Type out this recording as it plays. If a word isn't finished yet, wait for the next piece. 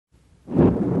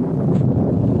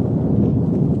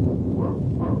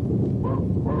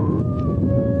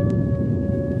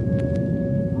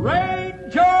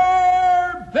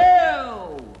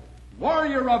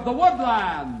of the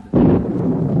Woodland.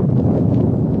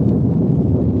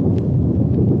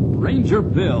 Ranger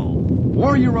Bill,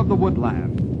 warrior of the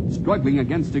woodland, struggling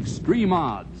against extreme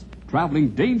odds, traveling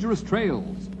dangerous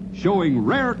trails, showing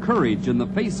rare courage in the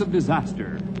face of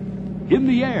disaster. In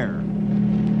the air.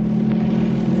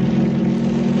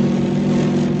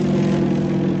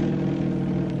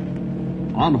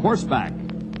 On horseback.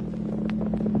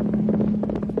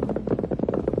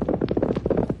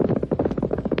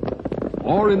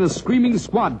 Or in a screaming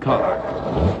squad car.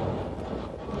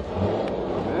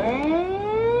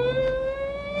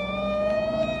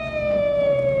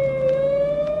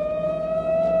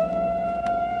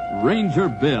 Ranger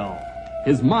Bill,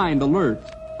 his mind alert,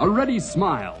 a ready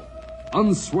smile,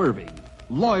 unswerving,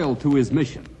 loyal to his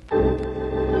mission.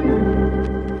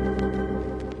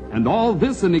 And all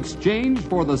this in exchange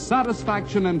for the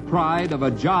satisfaction and pride of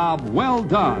a job well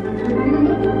done.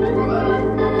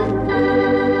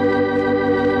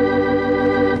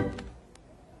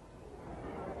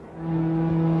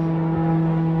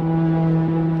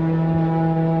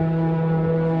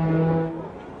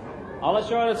 All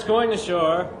ashore that's going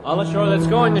ashore. All ashore that's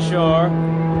going ashore.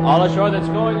 All ashore that's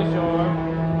going ashore.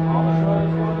 All ashore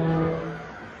that's going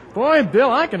ashore. Boy,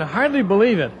 Bill, I can hardly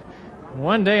believe it.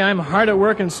 One day I'm hard at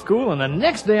work in school, and the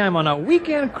next day I'm on a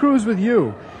weekend cruise with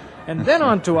you. And then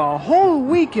on to a whole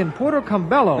week in Puerto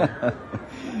Cabello.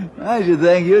 I should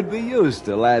think you'd be used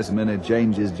to last-minute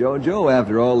changes, Jojo,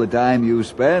 after all the time you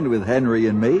spend with Henry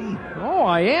and me. Oh,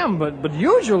 I am, but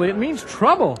usually it means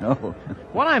trouble. Oh.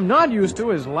 What I'm not used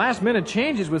to is last-minute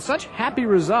changes with such happy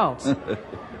results.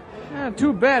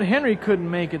 Too bad Henry couldn't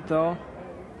make it, though.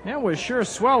 It was sure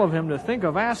swell of him to think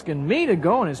of asking me to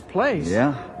go in his place.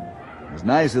 Yeah? It's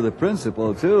nice of the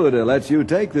principal, too, to let you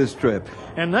take this trip.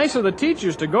 And nice of the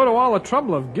teachers to go to all the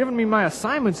trouble of giving me my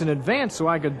assignments in advance so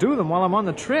I could do them while I'm on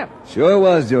the trip. Sure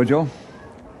was, Jojo.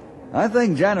 I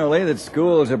think generally that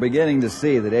schools are beginning to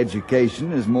see that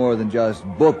education is more than just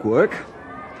bookwork.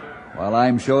 While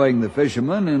I'm showing the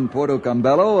fishermen in Puerto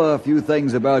Cabello a few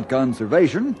things about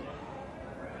conservation,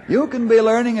 you can be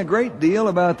learning a great deal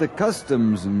about the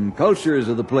customs and cultures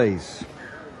of the place.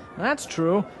 That's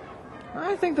true.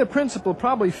 I think the principal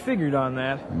probably figured on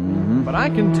that. Mm-hmm. But I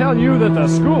can tell you that the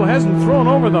school hasn't thrown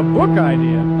over the book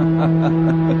idea.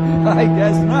 I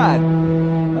guess not.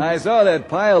 I saw that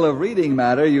pile of reading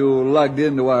matter you lugged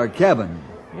into our cabin.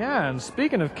 Yeah, and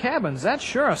speaking of cabins, that's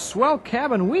sure a swell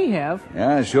cabin we have.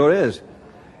 Yeah, it sure is.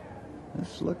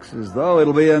 This looks as though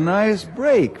it'll be a nice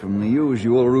break from the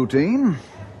usual routine.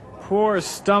 Poor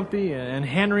Stumpy and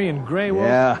Henry and Grey Wolf.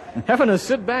 Yeah. Having to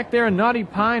sit back there in Naughty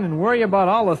Pine and worry about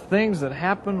all the things that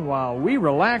happen while we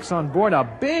relax on board a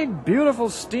big, beautiful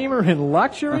steamer in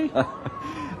luxury.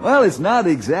 Well, it's not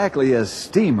exactly a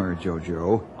steamer,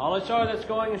 Jojo. All ashore that's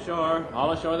going ashore.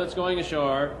 All ashore that's going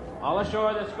ashore. All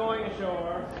ashore that's going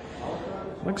ashore.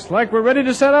 Looks like we're ready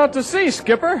to set out to sea,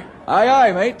 Skipper. Aye,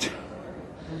 aye, mate.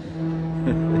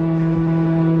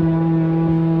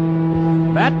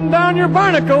 Batten down your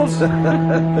barnacles.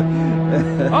 Uh-oh.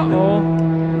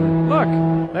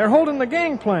 Look, they're holding the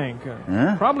gangplank.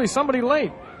 Huh? Probably somebody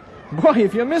late. Boy,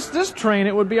 if you missed this train,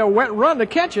 it would be a wet run to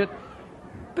catch it.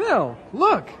 Bill,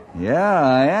 look. Yeah,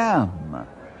 I am.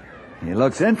 He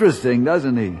looks interesting,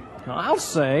 doesn't he? I'll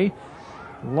say.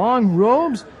 Long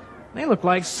robes, they look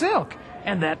like silk.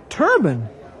 And that turban.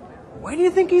 Where do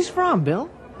you think he's from, Bill?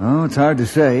 Oh, it's hard to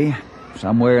say.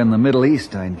 Somewhere in the Middle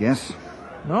East, I'd guess.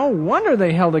 No wonder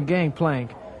they held a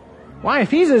gangplank. Why, if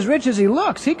he's as rich as he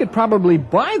looks, he could probably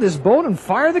buy this boat and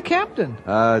fire the captain.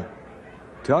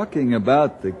 Talking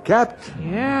about the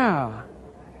captain. Yeah.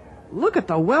 Look at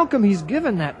the welcome he's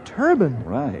given that turban.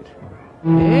 Right.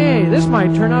 Hey, this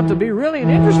might turn out to be really an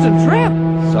interesting trip.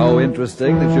 So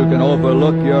interesting that you can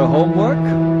overlook your homework?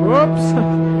 Whoops.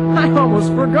 I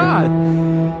almost forgot.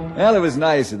 Well, it was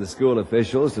nice of the school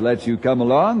officials to let you come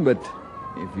along, but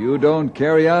if you don't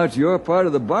carry out your part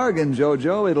of the bargain,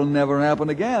 Jojo, it'll never happen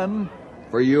again.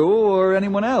 For you or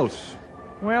anyone else.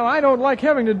 Well, I don't like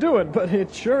having to do it, but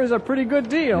it sure is a pretty good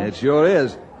deal. It sure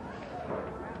is.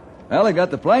 Well, I got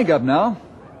the plank up now.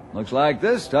 Looks like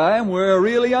this time we're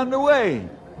really underway.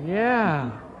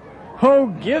 Yeah. Oh,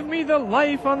 give me the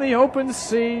life on the open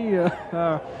sea,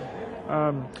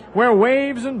 where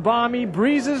waves and balmy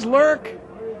breezes lurk.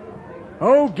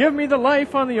 Oh, give me the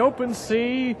life on the open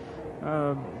sea.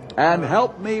 And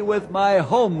help me with my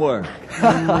homework.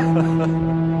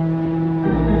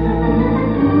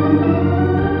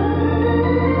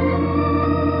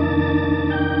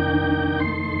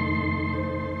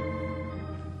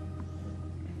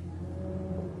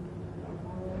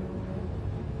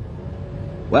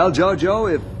 Well,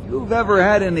 Jojo, if you've ever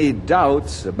had any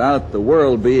doubts about the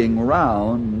world being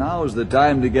round, now's the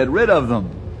time to get rid of them.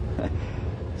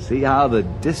 See how the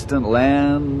distant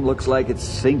land looks like it's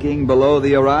sinking below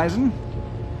the horizon?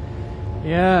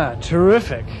 Yeah,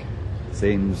 terrific.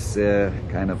 Seems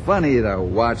kind of funny to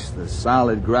watch the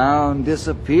solid ground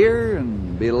disappear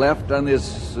and be left on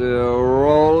this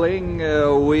rolling,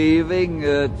 weaving,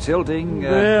 tilting...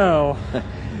 Bill.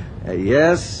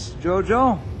 Yes,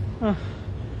 Jojo?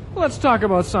 Let's talk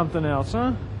about something else,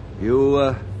 huh?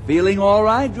 You feeling all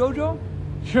right, Jojo?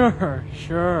 Sure.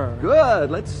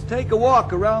 Good. Let's take a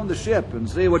walk around the ship and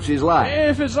see what she's like.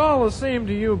 If it's all the same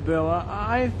to you, Bill,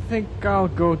 I think I'll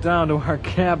go down to our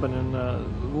cabin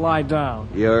and lie down.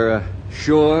 You're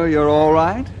sure you're all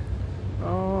right?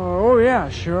 Oh, yeah,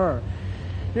 sure.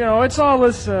 You know, it's all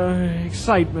this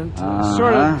excitement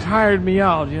sort of tired me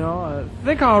out, you know. I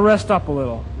think I'll rest up a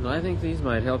little. I think these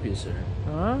might help you, sir.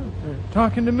 Huh?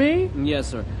 Talking to me? Yes,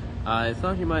 sir. I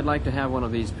thought you might like to have one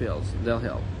of these pills. They'll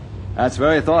help. That's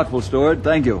very thoughtful, Steward.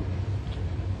 Thank you.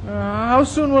 How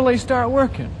soon will they start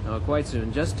working? Oh, quite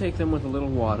soon. Just take them with a little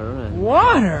water and...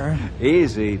 Water?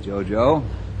 Easy, Jojo.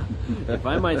 If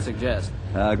I might suggest...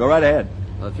 Go right ahead.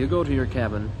 Well, if you go to your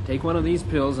cabin, take one of these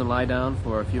pills and lie down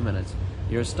for a few minutes.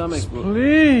 Your stomach will...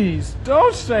 Please,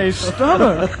 don't say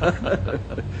stomach.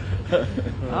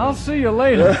 I'll see you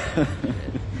later.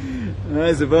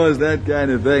 I suppose that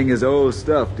kind of thing is old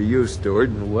stuff to you,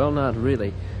 Steward. Well, not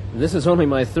really. This is only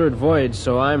my third voyage,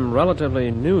 so I'm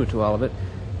relatively new to all of it.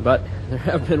 But there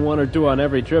have been one or two on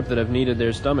every trip that have needed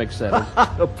their stomach settled.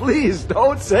 Please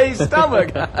don't say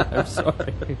stomach. I'm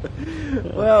sorry.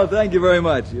 Well, thank you very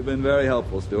much. You've been very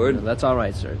helpful, Steward. That's all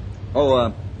right, sir.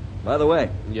 Oh, by the way,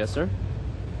 Yes, sir?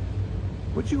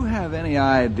 would you have any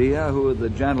idea who the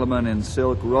gentleman in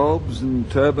silk robes and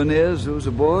turban is who's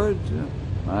aboard?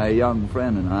 My young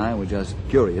friend and I were just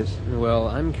curious. Well,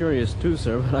 I'm curious too,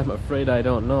 sir, but I'm afraid I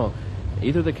don't know.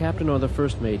 Either the captain or the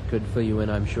first mate could fill you in,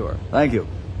 I'm sure. Thank you.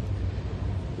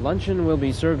 Luncheon will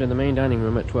be served in the main dining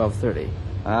room at 12:30.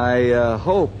 I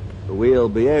hope we'll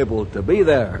be able to be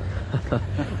there.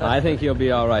 I think you'll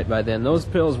be all right by then. Those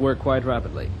pills work quite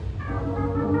rapidly.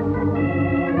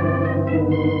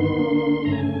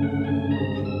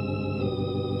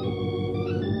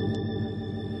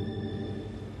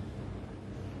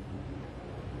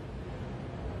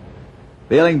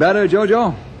 Feeling better,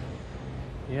 Jojo?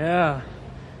 Yeah,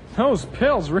 those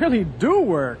pills really do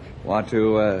work. Want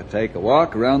to take a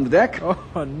walk around the deck?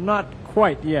 Oh, not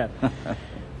quite yet.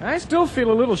 I still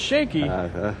feel a little shaky.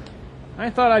 I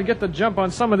thought I'd get the jump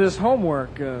on some of this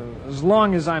homework. As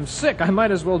long as I'm sick, I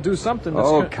might as well do something that's...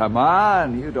 Oh, come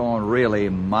on. You don't really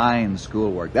mind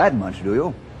schoolwork that much, do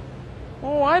you?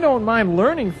 Oh, I don't mind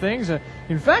learning things.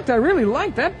 In fact, I really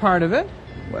like that part of it.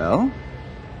 Well?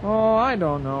 Oh, I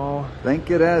don't know. Think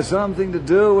it has something to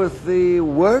do with the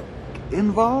work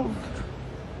involved?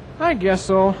 I guess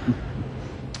so.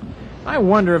 I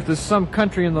wonder if there's some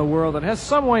country in the world that has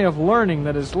some way of learning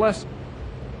that is less...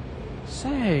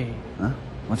 Say, Huh?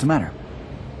 What's the matter?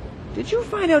 did you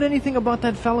find out anything about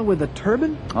that fellow with the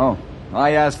turban? Oh,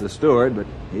 I asked the steward, but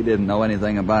he didn't know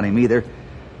anything about him either.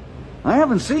 I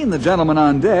haven't seen the gentleman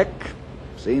on deck.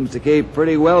 Seems to keep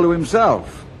pretty well to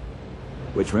himself.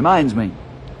 Which reminds me,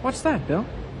 What's that, Bill?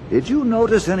 did you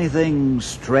notice anything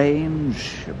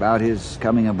strange about his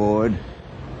coming aboard?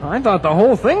 I thought the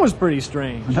whole thing was pretty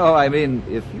strange. No, I mean,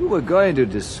 if you were going to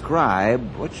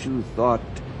describe what you thought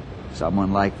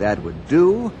someone like that would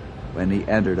do when he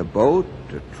entered a boat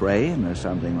or train or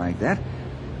something like that,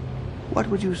 what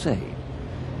would you say?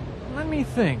 Let me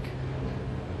think.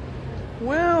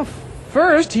 Well,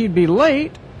 first he'd be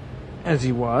late, as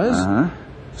he was,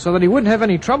 so that he wouldn't have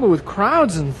any trouble with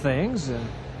crowds and things. And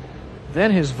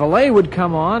then his valet would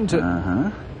come on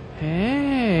to...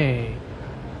 Hey,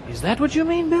 is that what you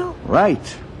mean, Bill?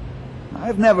 Right.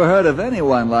 I've never heard of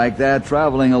anyone like that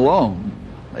traveling alone.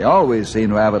 They always seem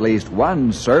to have at least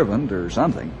one servant or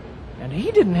something. And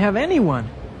he didn't have anyone.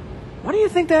 What do you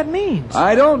think that means?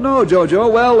 I don't know,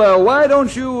 Jojo. Well, why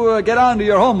don't you get on to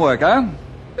your homework, huh?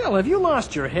 Bill, have you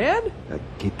lost your head?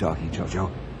 Keep talking,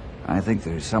 Jojo. I think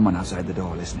there's someone outside the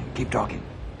door listening. Keep talking.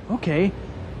 Okay.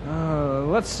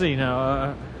 Let's see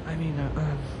now.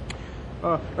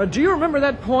 Do you remember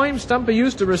that poem Stumpy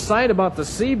used to recite about the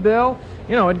sea, Bill?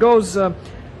 You know, it goes,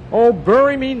 oh,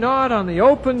 bury me not on the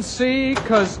open sea,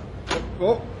 'cause...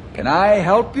 Oh, Can I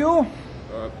help you?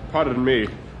 pardon me.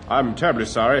 I'm terribly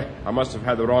sorry. I must have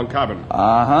had the wrong cabin.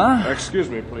 Excuse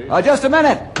me, please. Just a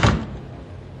minute.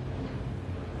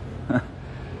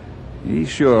 He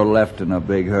sure left in a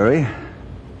big hurry.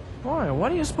 Boy, what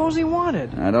do you suppose he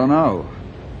wanted? I don't know.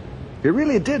 If he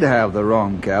really did have the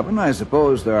wrong cabin, I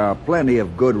suppose there are plenty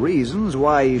of good reasons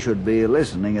why he should be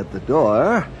listening at the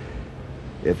door.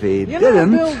 If he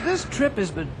didn't... Bill, this trip is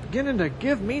beginning to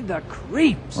give me the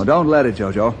creeps. Well, don't let it,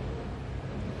 Jojo.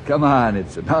 Come on,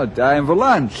 it's about time for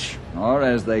lunch. Or,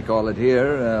 as they call it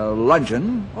here,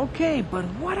 luncheon. Okay, but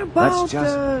what about... Let's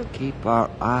just keep our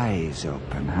eyes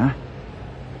open, huh?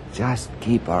 Just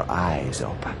keep our eyes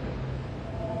open.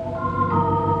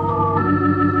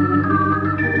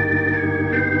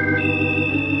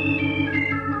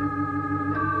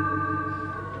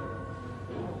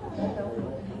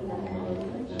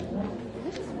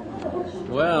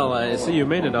 Well, I see you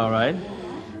made it all right.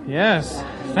 Yes.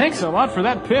 Thanks a lot for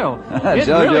that pill. It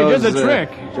really did the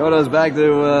trick. Jojo's back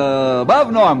to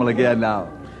above normal again now.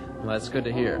 Well, that's good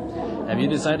to hear. Have you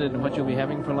decided what you'll be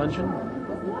having for luncheon?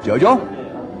 Jojo?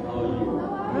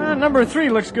 Number 3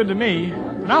 looks good to me.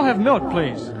 And I'll have milk,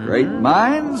 please. Great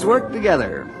minds work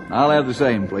together. I'll have the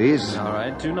same, please. All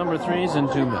right, 2 number 3s and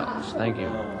 2 milks. Thank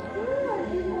you.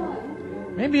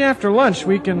 Maybe after lunch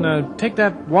we can take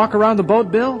that walk around the boat,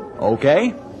 Bill?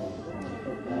 Okay.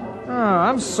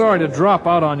 I'm sorry to drop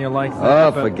out on you like that.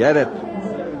 Oh, forget it.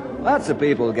 Lots of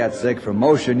people get sick from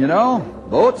motion, you know.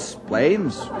 Boats,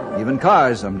 planes, even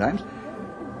cars sometimes.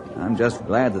 I'm just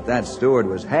glad that steward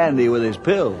was handy with his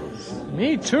pills.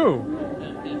 Me too.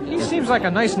 He seems like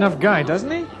a nice enough guy,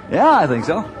 doesn't he? Yeah, I think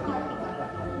so.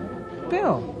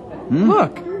 Bill,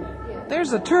 look.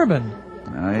 There's a turban.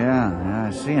 Oh, yeah,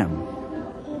 I see him.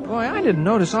 Boy, I didn't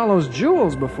notice all those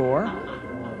jewels before.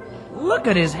 Look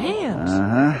at his hands.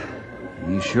 Uh-huh.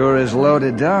 He sure is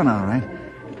loaded down, all right.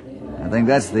 I think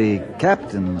that's the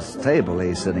captain's table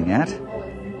he's sitting at.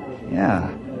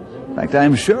 Yeah. In fact,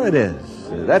 I'm sure it is.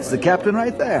 That's the captain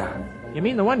right there. You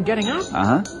mean the one getting up?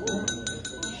 Uh-huh.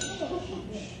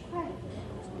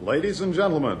 Ladies and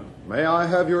gentlemen, may I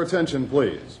have your attention,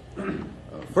 please?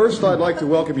 First, I'd like to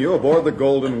welcome you aboard the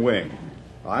Golden Wing.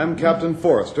 I'm Captain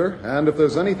Forrester, and if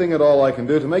there's anything at all I can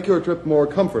do to make your trip more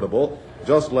comfortable,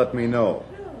 just let me know.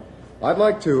 I'd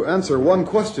like to answer one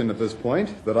question at this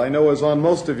point that I know is on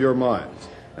most of your minds,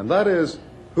 and that is,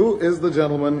 who is the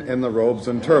gentleman in the robes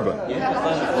and turban?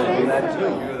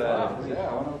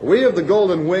 We of the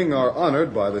Golden Wing are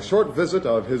honored by the short visit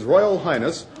of His Royal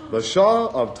Highness, the Shah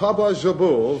of Taba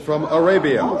Jabul from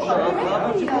Arabia.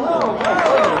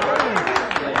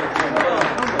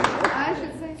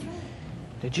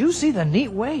 Did you see the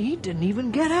neat way he didn't even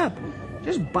get up?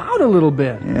 Just bowed a little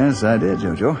bit. Yes, I did,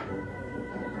 Jojo.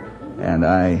 And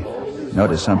I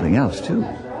noticed something else, too.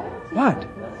 What?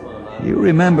 You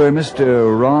remember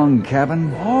Mr. Wrong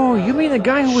Cabin? Oh, you mean the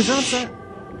guy who was outside?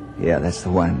 Yeah, that's the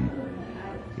one.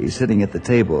 He's sitting at the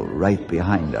table right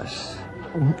behind us.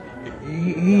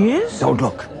 He is? Don't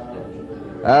look.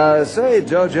 Say,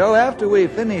 Jojo, after we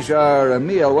finish our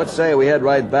meal, what say we head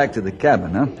right back to the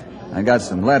cabin, huh? I got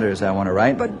some letters I want to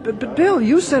write. But Bill,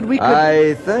 you said we could...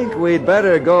 I think we'd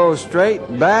better go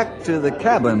straight back to the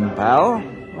cabin, pal.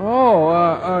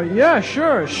 Oh, yeah,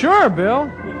 sure,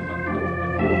 Bill.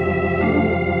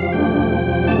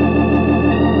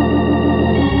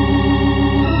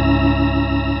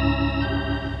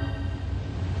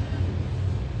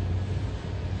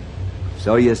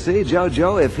 So you see,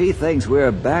 Jojo, if he thinks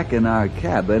we're back in our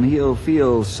cabin, he'll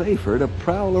feel safer to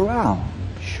prowl around.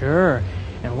 Sure.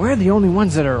 And we're the only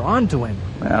ones that are onto him.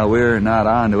 Well, we're not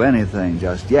onto anything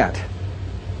just yet.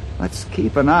 Let's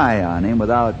keep an eye on him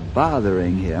without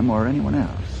bothering him or anyone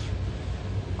else.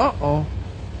 Uh-oh.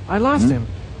 I lost him.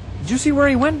 Did you see where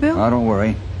he went, Bill? Oh, don't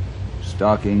worry.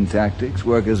 Stalking tactics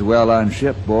work as well on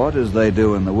shipboard as they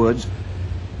do in the woods.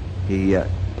 He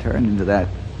turned into that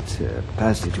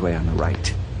passageway on the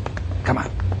right. Come on.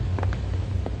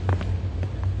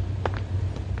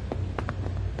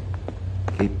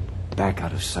 Keep back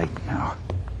out of sight now.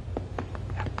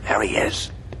 There he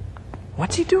is.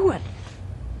 What's he doing?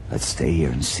 Let's stay here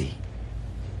and see.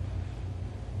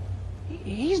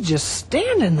 He's just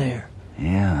standing there.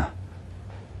 Yeah.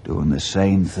 Doing the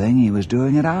same thing he was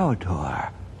doing at our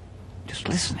tour. Just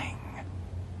listening.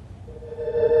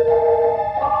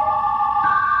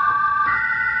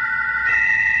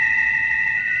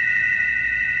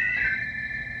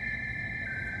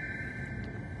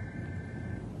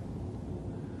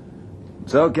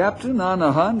 So, Captain, on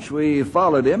a hunch, we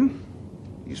followed him.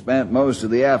 He spent most of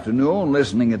the afternoon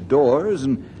listening at doors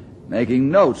and making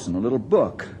notes in a little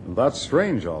book. That's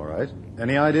strange, all right.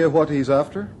 Any idea what he's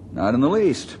after? Not in the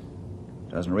least.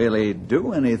 Doesn't really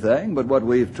do anything but what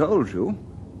we've told you.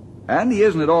 And he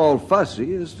isn't at all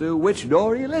fussy as to which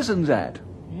door he listens at.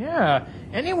 Yeah,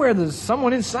 anywhere there's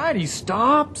someone inside, he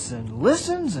stops and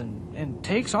listens and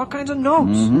takes all kinds of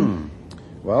notes. Mm-hmm.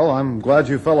 Well, I'm glad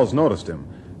you fellows noticed him.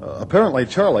 Apparently,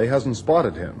 Charlie hasn't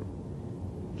spotted him.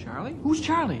 Charlie? Who's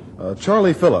Charlie?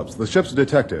 Charlie Phillips, the ship's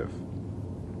detective.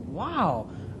 Wow,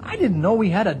 I didn't know we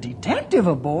had a detective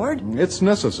aboard. It's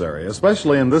necessary,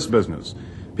 especially in this business.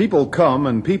 People come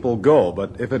and people go,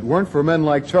 but if it weren't for men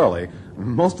like Charlie,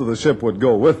 most of the ship would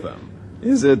go with them.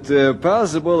 Is it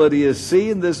possible that he has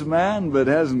seen this man but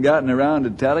hasn't gotten around to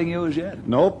telling you as yet?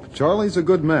 Nope, Charlie's a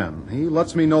good man. He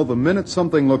lets me know the minute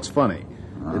something looks funny.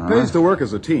 It pays to work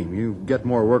as a team. You get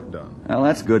more work done. Well,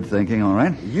 that's good thinking, all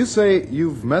right. You say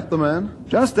you've met the man?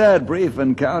 Just that brief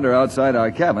encounter outside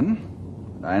our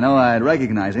cabin. I know I'd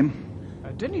recognize him.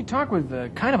 Didn't he talk with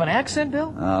kind of an accent,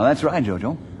 Bill? Oh, that's right,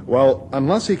 Jojo. Well,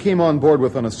 unless he came on board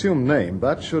with an assumed name,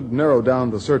 that should narrow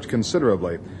down the search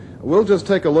considerably. We'll just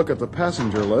take a look at the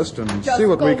passenger list and see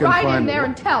what we can Just go right find. in there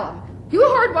and tell him. You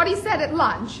heard what he said at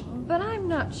lunch. But I'm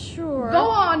not sure. Go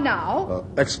on now.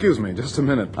 Excuse me, just a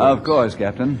minute, please. Of course,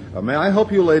 Captain. May I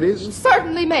help you, ladies?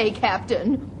 Certainly may,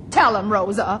 Captain. Tell him,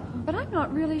 Rosa. But I'm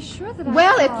not really sure that I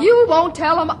Well, saw. if you won't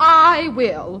tell him, I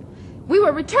will. We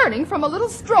were returning from a little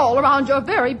stroll around your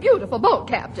very beautiful boat,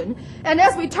 Captain. And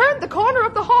as we turned the corner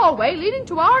of the hallway leading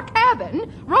to our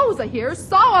cabin, Rosa here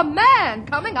saw a man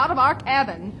coming out of our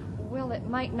cabin. Well, it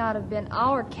might not have been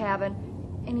our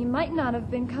cabin, and he might not have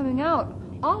been coming out.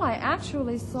 All I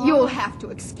actually saw... You'll have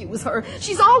to excuse her.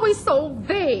 She's always so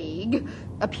vague.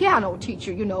 A piano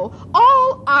teacher, you know.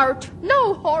 All art,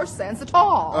 no horse sense at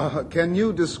all. Can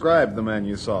you describe the man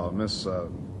you saw, Miss...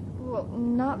 Well,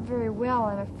 not very well,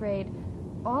 I'm afraid.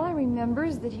 All I remember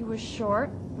is that he was short,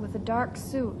 with a dark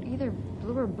suit, either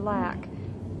blue or black.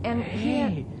 And he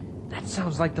had... Hey, that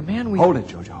sounds like the man we... Hold it,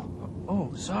 Jojo.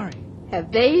 Oh, sorry.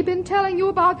 Have they been telling you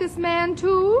about this man,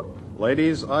 too?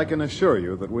 Ladies, I can assure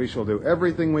you that we shall do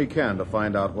everything we can to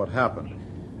find out what happened.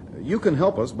 You can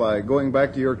help us by going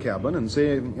back to your cabin and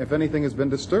seeing if anything has been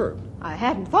disturbed. I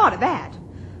hadn't thought of that.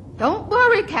 Don't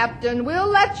worry, Captain. We'll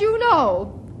let you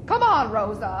know. Come on,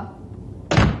 Rosa.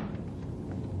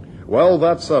 Well,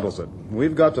 that settles it.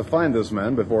 We've got to find this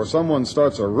man before someone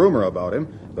starts a rumor about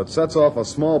him that sets off a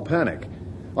small panic.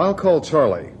 I'll call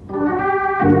Charlie.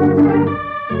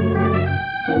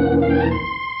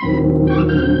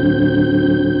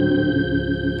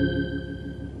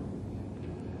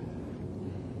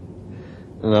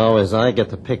 No, as I get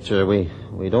the picture, we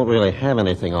don't really have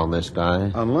anything on this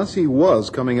guy. Unless he was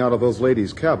coming out of those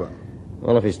ladies' cabin.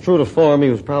 Well, if he's true to form, he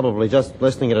was probably just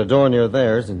listening at a door near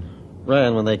theirs and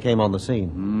ran when they came on the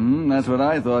scene. That's what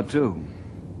I thought, too.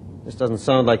 This doesn't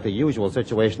sound like the usual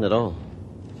situation at all.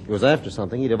 If he was after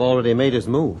something, he'd have already made his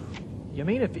move. You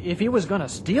mean if he was going to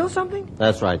steal something?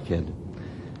 That's right, kid.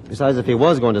 Besides, if he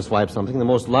was going to swipe something, the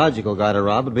most logical guy to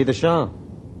rob would be the Shah.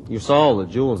 You saw all the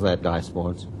jewels that guy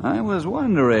sports. I was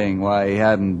wondering why he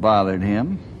hadn't bothered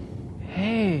him.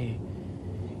 Hey,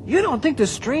 you don't think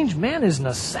this strange man is an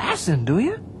assassin, do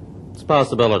you? It's a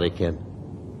possibility, kid.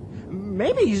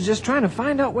 Maybe he's just trying to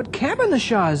find out what cabin the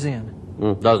Shah is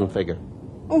in. Doesn't figure.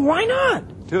 Well, why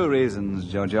not? 2 reasons,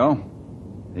 Jojo.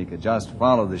 He could just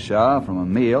follow the Shah from a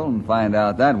meal and find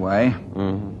out that way.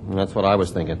 That's what I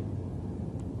was thinking.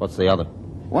 What's the other?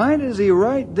 Why does he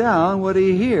write down what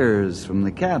he hears from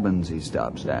the cabins he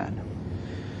stops at?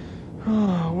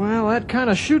 Oh, well, that kind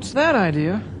of shoots that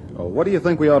idea. Well, what do you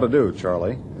think we ought to do,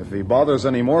 Charlie? If he bothers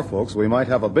any more folks, we might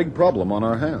have a big problem on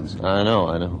our hands. I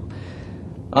know.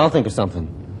 I'll think of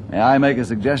something. May I make a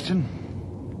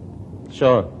suggestion?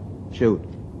 Sure. Shoot.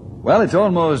 Well, it's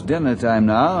almost dinner time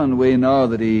now, and we know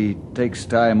that he takes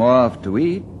time off to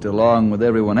eat along with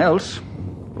everyone else.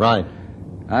 Right.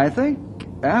 I think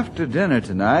after dinner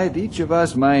tonight, each of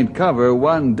us might cover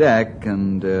one deck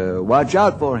and watch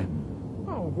out for him.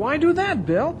 Oh, why do that,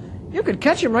 Bill? You could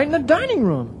catch him right in the dining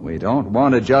room. We don't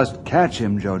want to just catch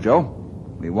him,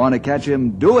 Jojo. We want to catch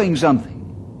him doing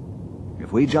something.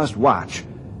 If we just watch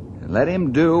and let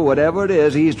him do whatever it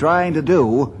is he's trying to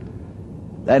do,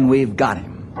 then we've got him.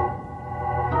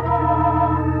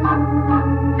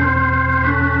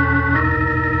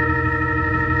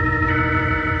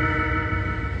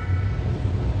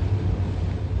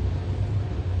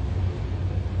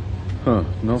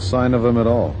 No sign of him at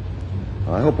all.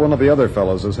 I hope one of the other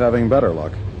fellows is having better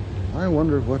luck. I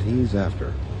wonder what he's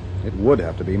after. It would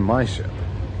have to be my ship.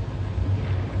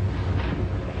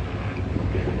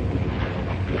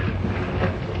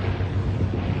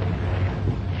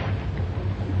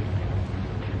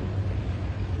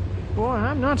 Boy,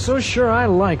 I'm not so sure I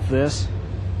like this.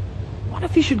 What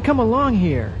if he should come along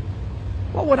here?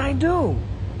 What would I do?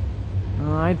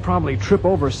 I'd probably trip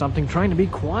over something trying to be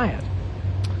quiet.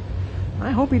 I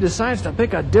hope he decides to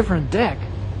pick a different deck.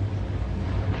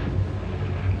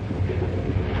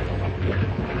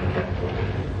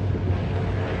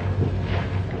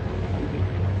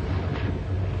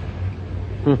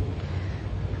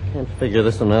 figure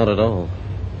this one out at all.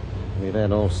 We've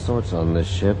had all sorts on this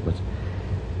ship, but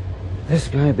this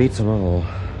guy beats them all.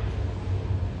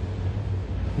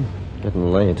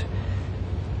 Getting late.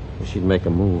 Wish he'd make a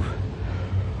move.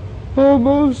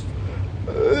 Almost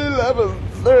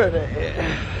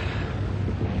 11:30.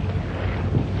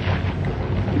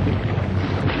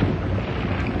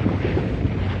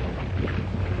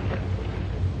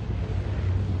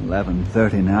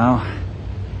 $11:30 now.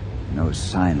 No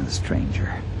sign of the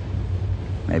stranger.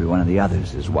 Maybe one of the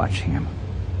others is watching him.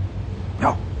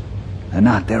 No, they're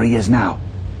not. There he is now.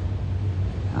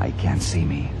 He can't see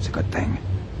me. It's a good thing.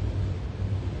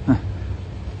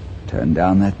 Turn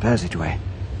down that passageway.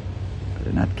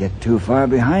 Better not get too far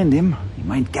behind him. He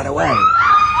might get away.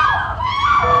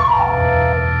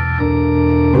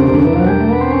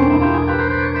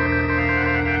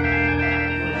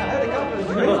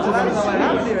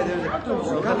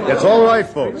 It's all right,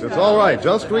 folks. It's all right.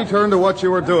 Just return to what you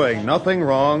were doing. Nothing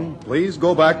wrong. Please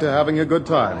go back to having a good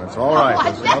time. It's all right.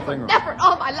 There's nothing wrong. Never in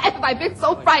all my life have I been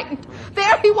so frightened.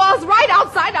 There he was, right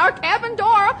outside our cabin door.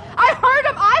 I heard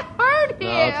him.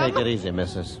 Now, take it easy,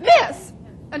 missus. Miss!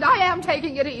 And I am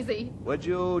taking it easy. Would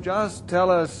you just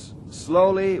tell us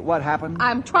slowly what happened?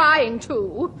 I'm trying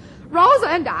to. Rosa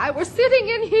and I were sitting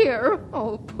in here.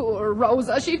 Oh, poor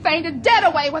Rosa. She fainted dead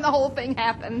away when the whole thing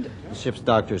happened. The ship's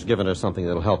doctor's given her something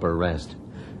that'll help her rest.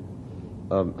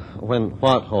 When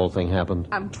what whole thing happened?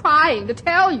 I'm trying to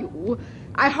tell you.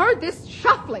 I heard this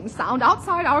shuffling sound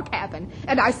outside our cabin,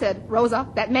 and I said, Rosa,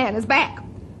 that man is back.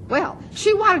 Well,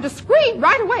 she wanted to scream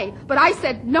right away, but I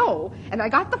said no, and I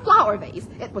got the flower vase.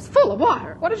 It was full of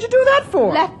water. What did you do that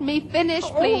for? Let me finish,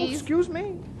 please. Oh, excuse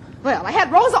me. Well, I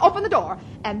had Rosa open the door,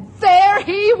 and there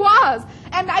he was,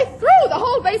 and I threw the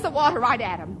whole vase of water right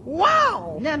at him.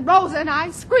 Wow! And then Rosa and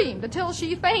I screamed until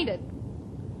she fainted.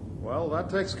 Well, that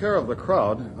takes care of the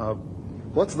crowd.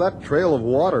 What's that trail of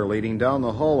water leading down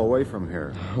the hall away from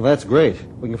here? Well, that's great.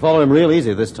 We can follow him real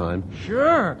easy this time.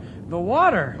 Sure. The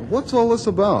water. What's all this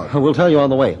about? We'll tell you on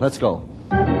the way. Let's go.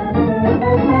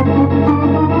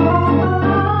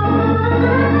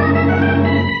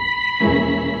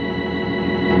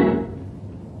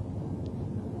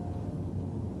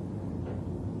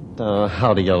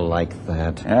 How do you like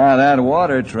that? Yeah, that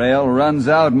water trail runs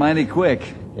out mighty quick.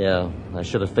 Yeah, I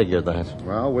should have figured that.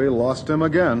 Well, we lost him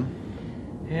again.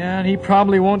 Yeah, and he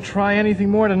probably won't try anything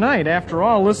more tonight. After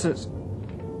all, this is...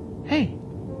 Hey,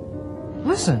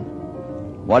 listen.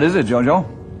 What is it, Jojo?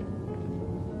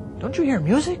 Don't you hear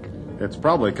music? It's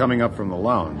probably coming up from the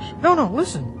lounge. No,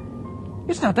 listen.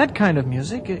 It's not that kind of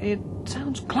music. It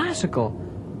sounds classical.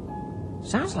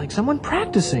 Sounds like someone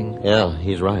practicing. Yeah,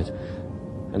 he's right.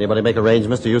 Anybody make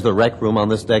arrangements to use the rec room on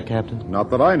this deck, Captain? Not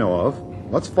that I know of.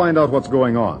 Let's find out what's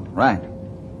going on. Right.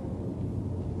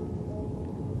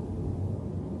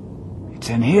 It's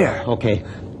in here. Okay,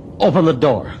 open the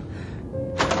door.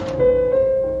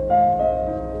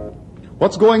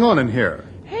 What's going on in here?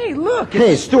 Hey, look!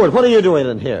 Hey, Stuart, what are you doing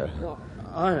in here?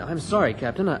 I'm sorry,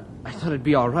 Captain. I thought it'd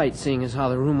be all right, seeing as how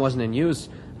the room wasn't in use.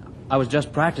 I was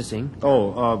just practicing.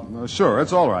 Oh, sure,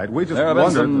 it's all right. We just There have been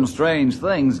wondered... some strange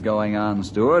things going on,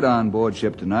 Stuart, on board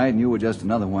ship tonight, and you were just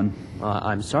another one.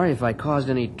 I'm sorry if I caused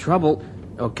any trouble.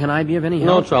 Oh, can I be of any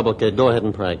No help? trouble, kid. Go ahead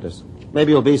and practice.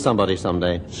 Maybe you'll be somebody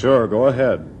someday. Sure, go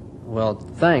ahead. Well,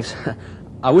 thanks.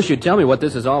 I wish you'd tell me what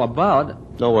this is all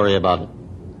about. Don't worry about it.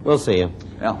 We'll see you.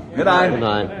 Well, good night.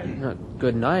 Good night.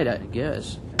 Good night, I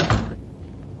guess.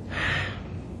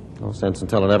 No sense in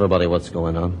telling everybody what's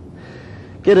going on.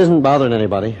 Kid isn't bothering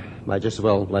anybody. Might just as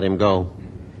well let him go.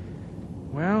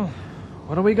 Well,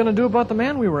 what are we going to do about the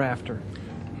man we were after?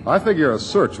 I figure a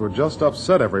search would just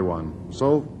upset everyone.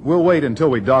 So we'll wait until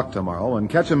we dock tomorrow and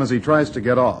catch him as he tries to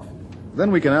get off.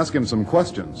 Then we can ask him some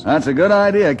questions. That's a good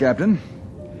idea, Captain.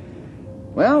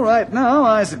 Well, right now,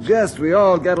 I suggest we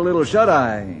all get a little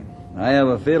shut-eye. I have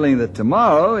a feeling that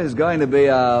tomorrow is going to be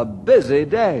a busy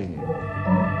day.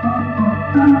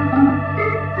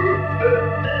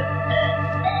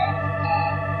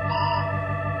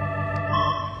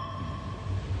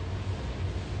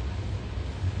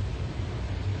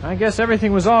 I guess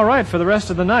everything was all right for the rest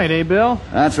of the night, eh, Bill?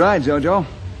 That's right, Jojo.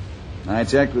 I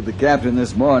checked with the captain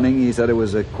this morning. He said it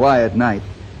was a quiet night.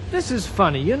 This is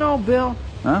funny, you know, Bill.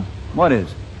 Huh? What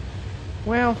is?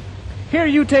 Well, here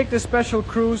you take this special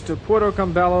cruise to Puerto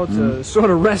Cabello to sort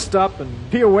of rest up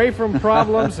and be away from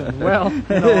problems and, well, you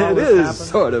know, all It this is happens.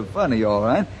 sort of funny, all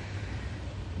right.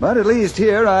 But at least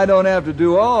here I don't have to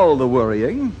do all the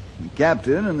worrying. The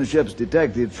captain and the ship's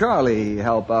detective, Charlie,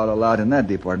 help out a lot in that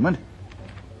department.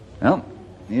 Well,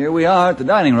 here we are at the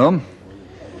dining room.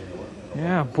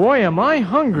 Yeah, boy, am I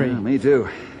hungry. Me too.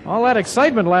 All that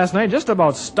excitement last night just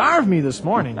about starved me this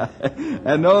morning.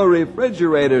 And no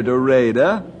refrigerator to raid,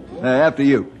 huh? After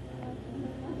you.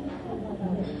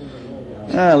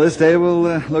 This table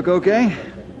look okay?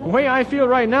 The way I feel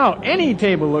right now, any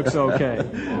table looks okay.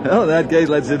 Well, in that case,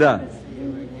 let's sit down.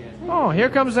 Oh, here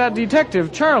comes that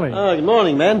detective, Charlie. Good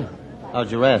morning, men.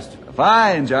 How'd you rest?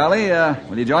 Fine, Charlie.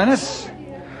 Will you join us?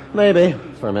 Maybe,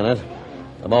 for a minute.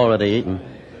 I've already eaten.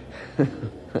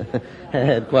 I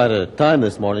had quite a time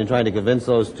this morning trying to convince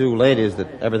those two ladies that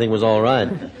everything was all right.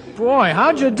 Boy,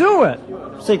 how'd you do it?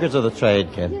 Secrets of the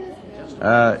trade, kid.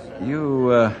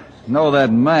 You know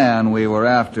that man we were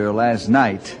after last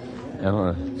night?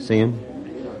 See him?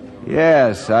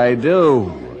 Yes, I do.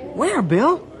 Where,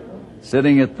 Bill?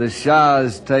 Sitting at the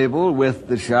Shah's table with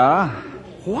the Shah.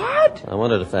 What? I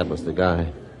wondered if that was the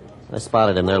guy. I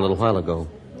spotted him there a little while ago.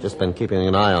 Just been keeping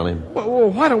an eye on him. Well,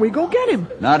 why don't we go get him?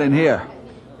 Not in here.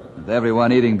 With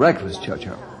everyone eating breakfast,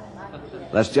 Cho-Cho.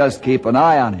 Let's just keep an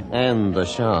eye on him. And the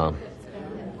Shah.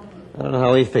 I don't know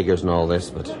how he figures in all this,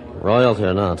 but royalty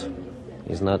or not,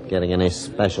 he's not getting any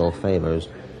special favors.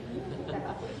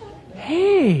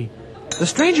 Hey, the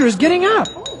stranger is getting up.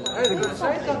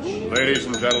 Ladies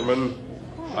and gentlemen,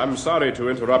 I'm sorry to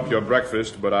interrupt your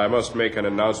breakfast, but I must make an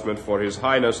announcement for His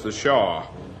Highness the Shah.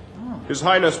 His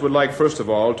Highness would like, first of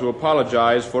all, to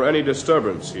apologize for any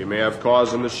disturbance he may have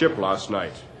caused in the ship last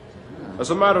night. As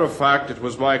a matter of fact, it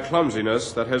was my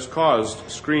clumsiness that has caused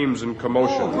screams and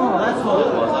commotion.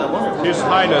 His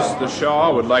Highness the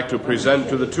Shah would like to present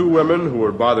to the two women who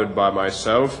were bothered by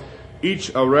myself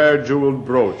each a rare jeweled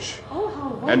brooch,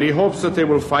 and he hopes that they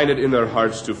will find it in their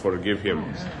hearts to forgive him.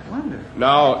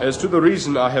 Now, as to the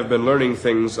reason I have been learning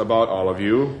things about all of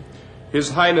you,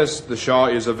 His Highness the Shah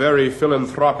is a very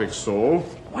philanthropic soul.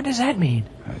 What does that mean?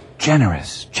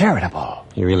 Generous, charitable.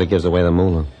 He really gives away the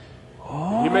moolah.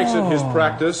 He makes it his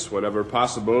practice, whenever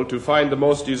possible, to find the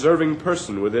most deserving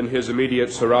person within his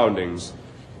immediate surroundings.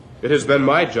 It has been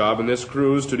my job in this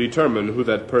cruise to determine who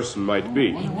that person might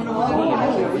be.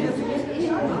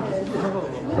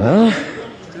 Well,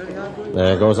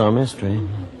 there goes our mystery.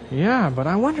 Yeah, but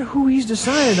I wonder who he's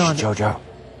decided on. Jojo,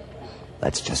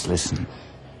 let's just listen.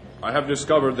 I have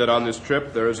discovered that on this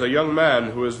trip there is a young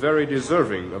man who is very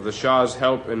deserving of the Shah's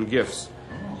help and gifts.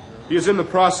 He is in the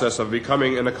process of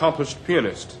becoming an accomplished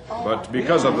pianist, but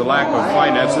because of the lack of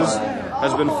finances,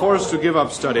 has been forced to give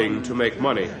up studying to make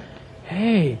money.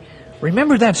 Hey,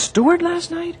 remember that steward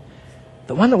last night?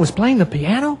 The one that was playing the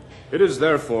piano? It is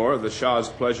therefore the Shah's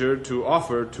pleasure to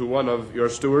offer to one of your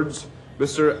stewards,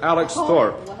 Mr. Alex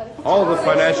Thorpe, all the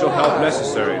financial help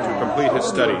necessary to complete his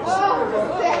studies.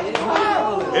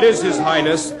 It is His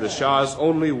Highness the Shah's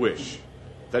only wish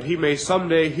that he may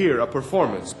someday hear a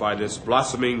performance by this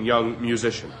blossoming young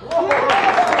musician.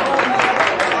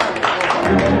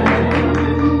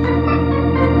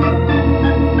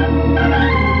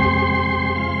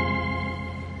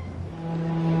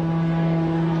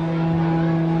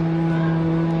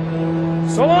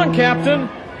 So long, Captain.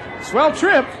 Swell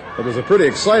trip. It was a pretty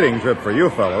exciting trip for you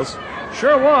fellows.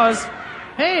 Sure was.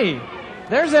 Hey,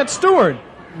 there's that steward.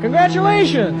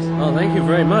 Congratulations. Oh, thank you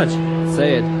very much.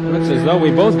 Say, it looks as though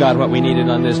we both got what we needed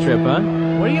on this trip, huh?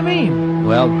 What do you mean?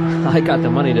 Well, I got the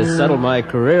money to settle my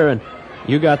career, and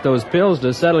you got those pills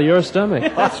to settle your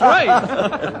stomach. That's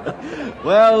right.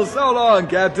 Well, so long,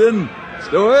 Captain.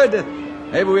 Steward,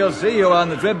 maybe we'll see you on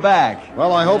the trip back.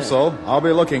 Well, I hope so. I'll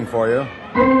be looking for you.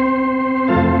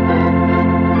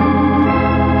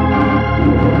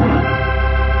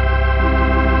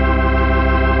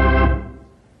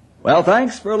 Well,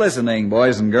 thanks for listening,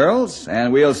 boys and girls,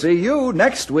 and we'll see you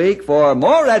next week for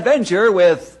more adventure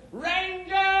with Ranger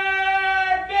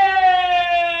Bill!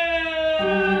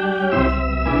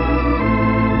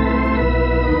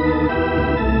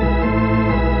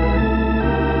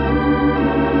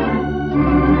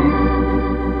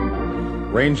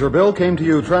 Ranger Bill came to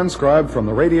you transcribed from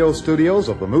the radio studios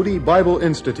of the Moody Bible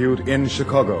Institute in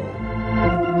Chicago.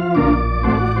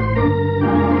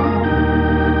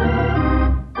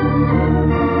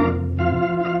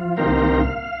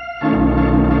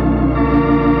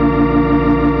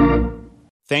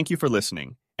 Thank you for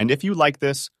listening, and if you like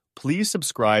this, please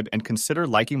subscribe and consider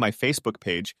liking my Facebook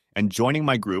page and joining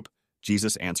my group,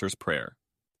 Jesus Answers Prayer.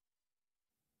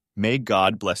 May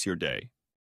God bless your day.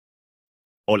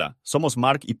 Hola, somos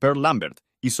Mark y Pearl Lambert,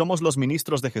 y somos los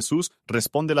ministros de Jesús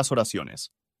Responde las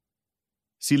Oraciones.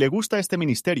 Si le gusta este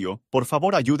ministerio, por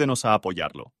favor ayúdenos a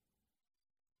apoyarlo.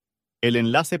 El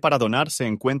enlace para donar se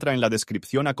encuentra en la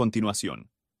descripción a continuación.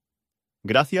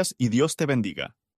 Gracias y Dios te bendiga.